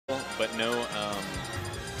but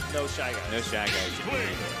no Shy Guys. No Shy Guys.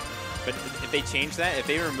 But if they change that, if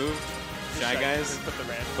they remove Shy Guys,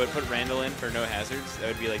 put Randall in for no hazards, that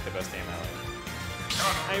would be like the best aim ally.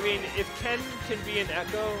 I mean, if Ken can be an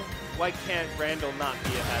Echo, why can't Randall not be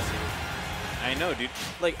a hazard? I know, dude.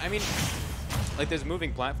 Like, I mean, like there's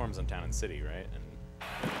moving platforms in Town and City, right? And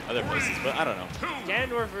other places, but I don't know.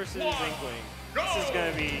 Ganondorf versus Inkling. This is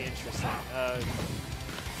going to be interesting.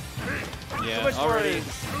 Yeah, Kumatora already. is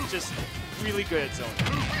just really good at zoning.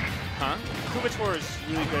 Huh? Kumatora is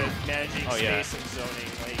really good at managing space yeah. and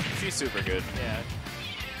zoning. Like, she's super good.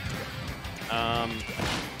 Yeah.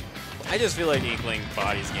 I just feel like Inkling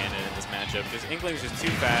bodies Ganon in this matchup because Inkling's just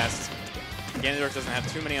too fast. Ganondorf doesn't have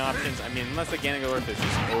too many options. I mean, unless the Ganondorf is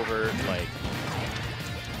just over, like,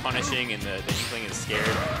 punishing and the Inkling is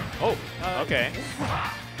scared. Oh, okay.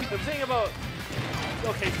 The thing about...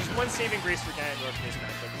 Okay, there's one saving grace for Ganondorf in this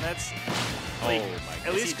matchup, and that's... Like, oh my god.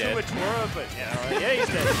 at least Kumatora, but yeah, he's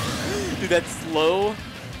dead. Dude, that slow...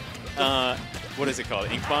 what is it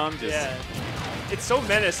called? Ink Bomb? Just yeah. It's so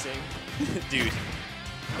menacing. Dude.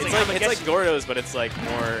 It's like Gordo's, but it's like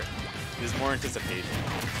more... There's more anticipation.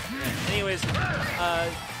 Anyways,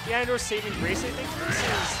 Ganondorf's saving grace, I think, is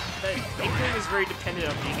that Inkling is very dependent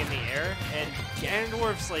on being in the air, and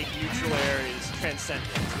Ganondorf's like neutral air is transcendent.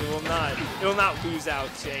 It will not lose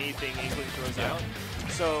out to anything Inkling throws out.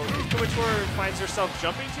 So if Kumatora finds herself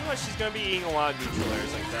jumping too much, she's gonna be eating a lot of neutral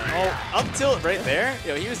airs like that. Oh, up tilt right there?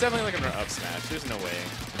 Yo, he was definitely looking for up smash. There's no way.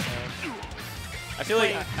 I feel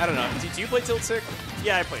like, I don't know. Do you play tilt stick?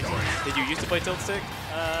 Yeah, I play tilt. Did you used to play tilt stick?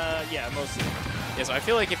 Yeah, mostly. Yeah, so I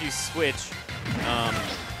feel like if you switch,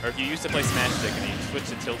 or if you used to play smash stick and you switch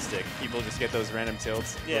to tilt stick, people just get those random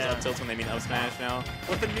tilts. Yeah. Those up tilts when they mean up smash now.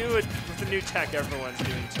 With the new tech, everyone's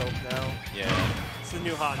doing tilt now. Yeah. It's the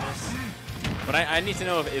new hotness. But I need to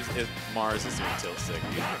know if Mars is doing tilt stick.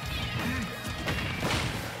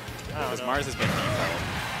 Because Mars has been default.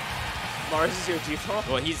 Mars is your default?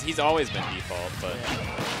 Well, he's always been default, but...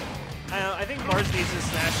 Yeah. I think Mars needs a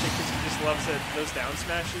smash stick because he just loves those down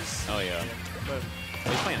smashes. Oh, yeah. But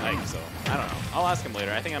he's playing Ike, so I don't know. I'll ask him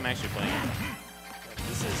later. I think I'm actually playing him.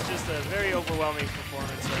 This is just a very overwhelming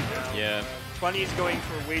performance right now. Yeah. Bunny's going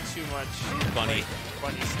for way too much Bunny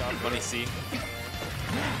stuff. BunnyC.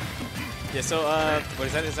 Yeah, so, what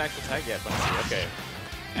is that his actual tag? Yeah, BunnyC, okay.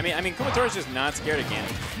 I mean, Kumatora's just not scared of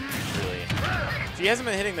Ganon, really. He hasn't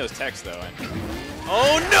been hitting those techs, though. And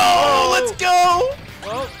oh, no! Let's go!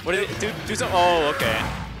 Well, what did it do some? Oh, okay.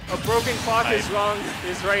 A broken clock is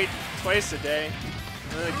right twice a day.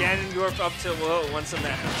 And then the Ganondorf up till low once a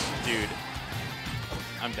match. Dude,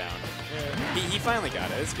 I'm down. Yeah. He finally got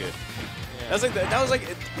it. It's good. Yeah. That was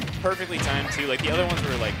like perfectly timed too. Like the other ones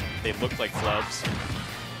were like they looked like flubs.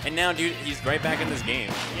 And now, dude, he's right back in this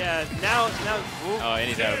game. Yeah. Now. Ooh. Oh, and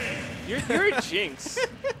he's out. You're a jinx.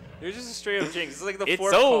 You're just a straight up jinx. It's like the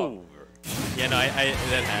fourth It's over. call. Yeah, no,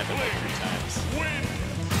 that happened like 3 times.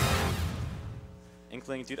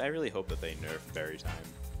 Inkling, dude, I really hope that they nerf bury time.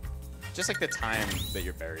 Just like the time that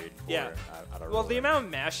you're buried for. Yeah. Well, the amount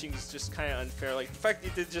of mashing is just kind of unfair. Like the fact that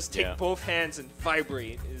you did just take both hands and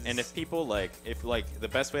vibrate is. And if people like the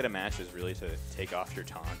best way to mash is really to take off your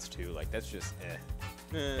taunts too. Like that's just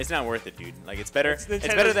It's not worth it, dude. Like it's better. It's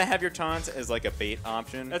better to have your taunts as like a bait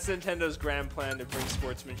option. That's Nintendo's grand plan to bring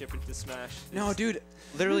sportsmanship into Smash. No, dude.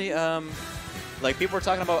 Literally, like people were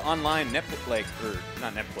talking about online or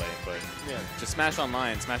not net play, but just Smash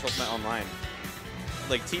Online, Smash Ultimate Online.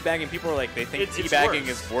 Like teabagging, people are like they think teabagging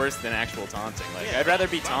is worse than actual taunting. Like I'd rather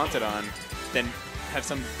be taunted on than have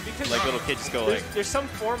some like little kid just go like. There's some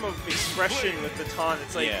form of expression with the taunt.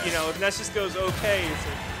 It's like you know, if Ness just goes okay, it's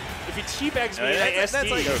like if he teabags me in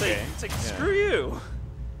SD, like, it's like screw you.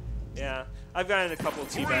 Yeah, I've gotten a couple of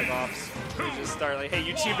teabag offs. They just start like, hey,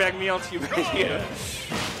 you teabag me, I'll teabag you.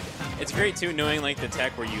 It's great too knowing like the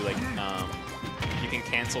tech where you like you can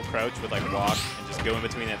cancel crouch with like walk and just go in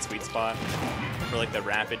between that sweet spot for like the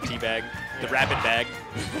rapid teabag, the rapid bag.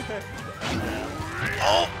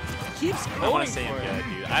 Oh, keeps going. I want to say him good,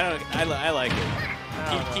 dude. I like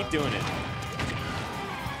it. Keep doing it.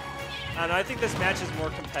 I don't know, I think this match is more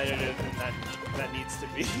competitive than that needs to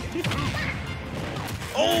be.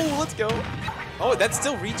 Oh, let's go. Oh, that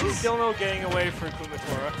still reaches? Still no getting away for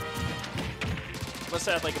Kumatora. Must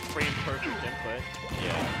have like a frame perfect input.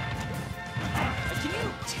 Yeah. Can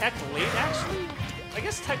you tech late, actually? I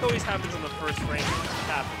guess tech always happens in the first frame when it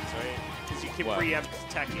happens, right? Because you can preempt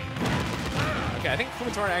teching. Okay, I think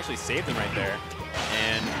Kumatora actually saved him right there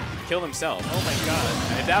and killed himself. Oh my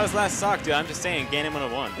god. If that was last sock, dude, I'm just saying, Ganon would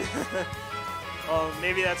have won. Well,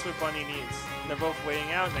 maybe that's what Bunny needs. They're both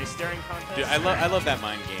waiting out. Nice staring contest. Dude, I love that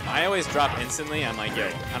mind game. I always drop instantly. I'm like, yo,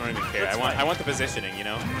 I don't even care. I want the positioning, you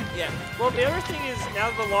know? Yeah. Well, the other thing is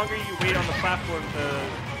now the longer you wait on the platform,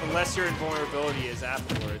 the less your invulnerability is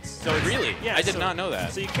afterwards. So really? Yeah. I did not know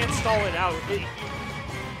that. So you can't stall it out.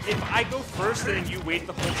 If I go first and you wait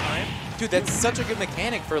the whole time. Dude, that's such a good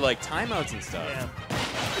mechanic for like timeouts and stuff. Yeah.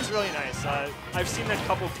 It's really nice. I've seen a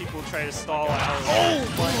couple people try to stall out.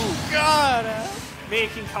 Oh God!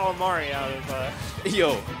 Making calamari out of.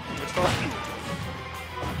 Yo.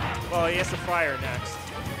 Well, he has to fry her next.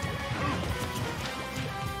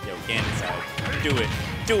 Yo, Ganon's out. Do it.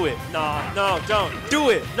 Do it. Nah, no, don't. Do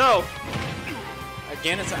it. No.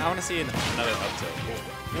 Ganon's. I want to see another up tilt.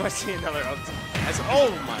 You want to see another up tilt? Oh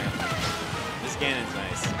my. This Ganon's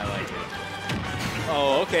nice. I like it.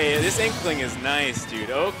 Oh, okay. This Inkling is nice, dude.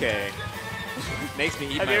 Okay. Makes me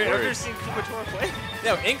eat my words. Have you ever seen Kumatora play?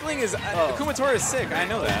 No, Inkling is... Kumatora is sick. I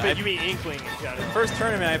know that. But you mean Inkling in general. First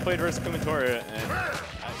tournament I played versus Kumatora, and...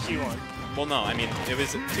 she won. Well, no. I mean, it was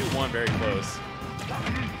 2-1, very close.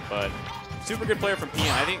 But super good player from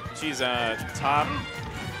PM. I think she's top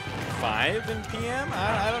 5 in PM?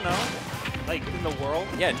 I don't know. Like, in the world?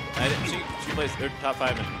 Yeah, she plays top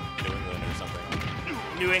 5 in New England or something.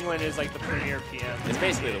 New England is like the premier PM. It's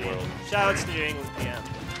basically the world. Shoutouts to New England PM.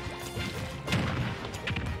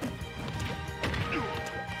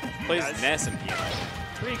 Plays Ness in PM.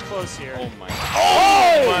 Pretty close here. Oh my.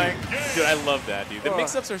 Oh my. Dude, I love that, dude. The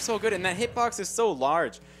mix-ups are so good, and that hitbox is so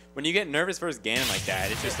large. When you get nervous versus Ganon like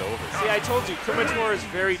that, it's just over. See, I told you, Kumatora is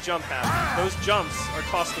very jump happy. Those jumps are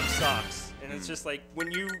costing stocks. And it's just like,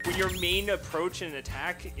 when your main approach and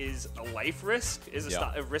attack is a life risk, is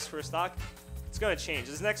a risk for a stock, it's going to change.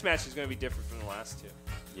 This next match is going to be different from the last two.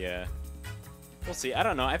 Yeah. We'll see. I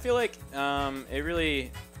don't know. I feel like it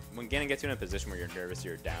really... When Ganon gets you in a position where you're nervous,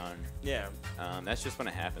 you're down. Yeah. That's just when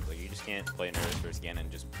it happens. Like, you just can't play nervous versus Ganon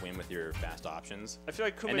and just win with your fast options. I feel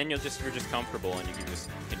like and then you're just comfortable and you can just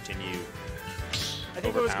continue. I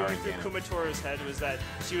think what was going through Kumatora's head was that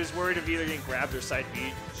she was worried of either getting grabbed or side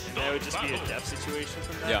beat, and that would just be a death situation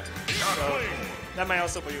from that. Yeah. So that might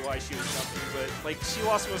also be why she was jumping, but like she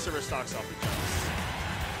lost most of her stocks off the jumps.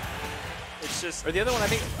 It's just. Or the other one, I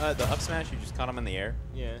think the up smash, you just caught him in the air.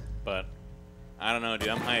 Yeah. But I don't know, dude.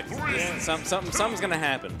 I'm hyped. Yeah. Something's gonna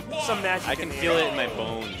happen. Some magic. I can feel it in my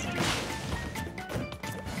bones.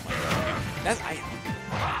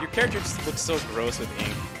 Your character just looks so gross with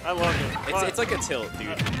ink. I love it. It's like a tilt,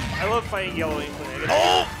 dude. I love fighting yellow Inkling.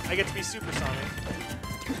 I get to be supersonic.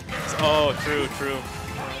 Oh, true.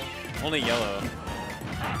 Only yellow.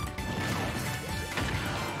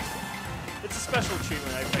 It's a special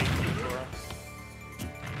treatment I fight Kumatora.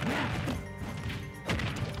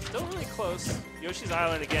 Still really close. Yoshi's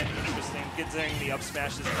Island again, interesting. Getting the up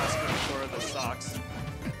smashes plus Kumatora the stocks. Oof.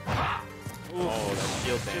 Oh, that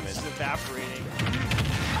shield damage. It's evaporating.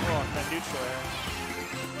 Oh, that neutral air.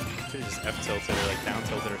 Should have just F tilted or like down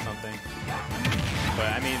tilted or something. But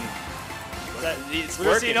I mean, it's we're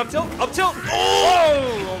working. Seeing up tilt. Up tilt.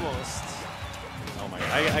 Oh, almost. Oh my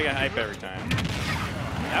god, I got hype every time.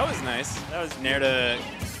 That was nice. That was Nair to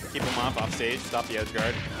keep him off stage, stop the edge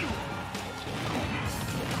guard.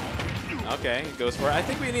 Okay, goes for it. I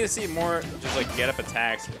think we need to see more just like get up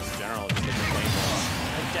attacks in general. Just like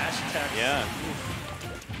a dash attack. Yeah.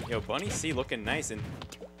 Yo, BunnyC looking nice and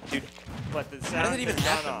dude. But the sound how does it even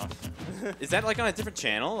happen? Off. Is that like on a different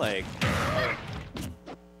channel? Like. I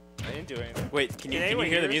didn't do anything. Wait, can you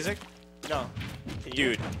hear the music? No.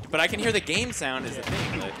 Dude, but I can hear the game sound is the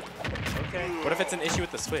thing. Like, okay. What if it's an issue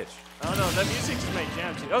with the Switch? I don't know. That music's my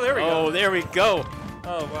jam too. Oh, there we go. Oh, there we go.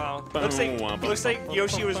 Oh wow. Looks like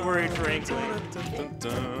Yoshi was worried for Inkling.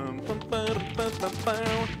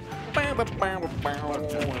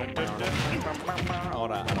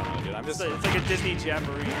 Hold on, I don't know, dude. It's like a Disney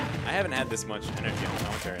jamboree. I haven't had this much energy on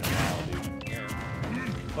commentary in a while, dude.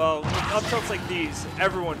 Yeah. Well, with up tilts like these,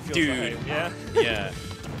 everyone feels the hype, yeah? Yeah.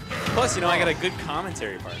 Plus, you know, I got a good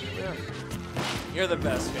commentary partner. Yeah. You're the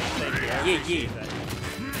best, man. Thank you. Yeah.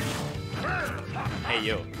 Hey,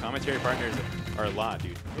 yo, commentary partners are a lot,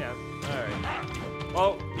 dude. Yeah. All right.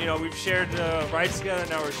 Well, you know, we've shared rides together,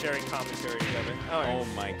 now we're sharing commentary together. All right. Oh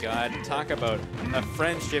my god, talk about a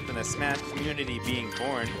friendship in the Smash community being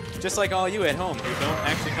born. Just like all you at home who don't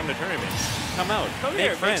actually come to tournaments. Come out, come make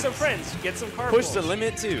here, friends. Make some friends, get some card Push pulls. the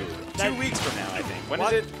limit 2. 2 weeks from now, I think. When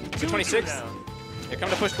is it? The 26th? Yeah, come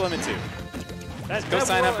to Push the Limit 2. Go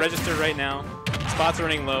sign up, register right now. Spots are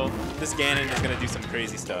running low. This Ganon is going to do some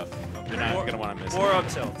crazy stuff. You're not going to want to miss it. More up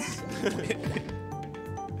tilts.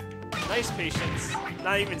 Nice patience.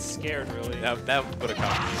 Not even scared, really. That would have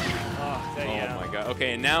caught me. Oh, yeah. My god.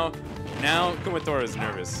 Okay, and now Kumatora is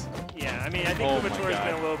nervous. Yeah, I mean, I think Kumatora's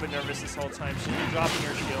been a little bit nervous this whole time. She's been dropping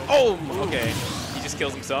her shield. Oh, okay. He just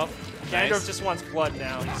kills himself. Ganondorf just wants blood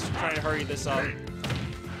now. He's trying to hurry this up.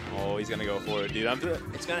 Oh, he's gonna go for it, dude.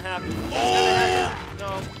 It's gonna happen. It's gonna happen.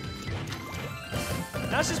 No.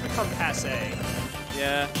 Now it's just become passe.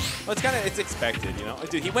 Yeah. Well, it's expected, you know.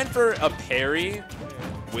 Dude, he went for a parry.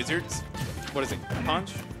 Wizards. What is it?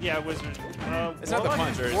 Punch? Yeah, wizard. It's not the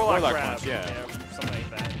punch, or Warlock Warlock grab. punch. Yeah. Something like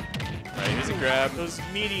that. Right. Here's a grab. Those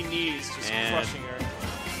meaty knees just crushing her.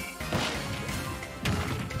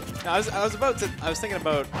 I was thinking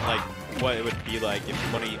about like what it would be like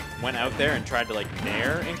when he went out there and tried to like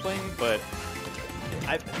nair Inkling, but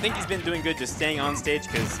I think he's been doing good just staying on stage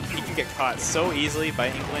because he can get caught so easily by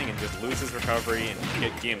Inkling and just lose his recovery and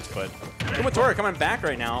get gimped. But Kumatora coming back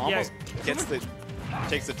right now almost takes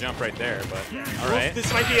the jump right there. But all right,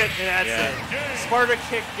 this might be an accident. Sparta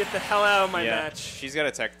kick, get the hell out of my match. She's got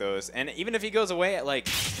to tech those, and even if he goes away at like.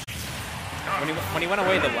 When he went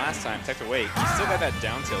away the last time, teched away, he still got that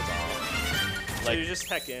down tilt on. Like, so you just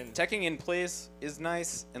tech in. Teching in place is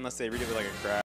nice, unless they read it like a crap.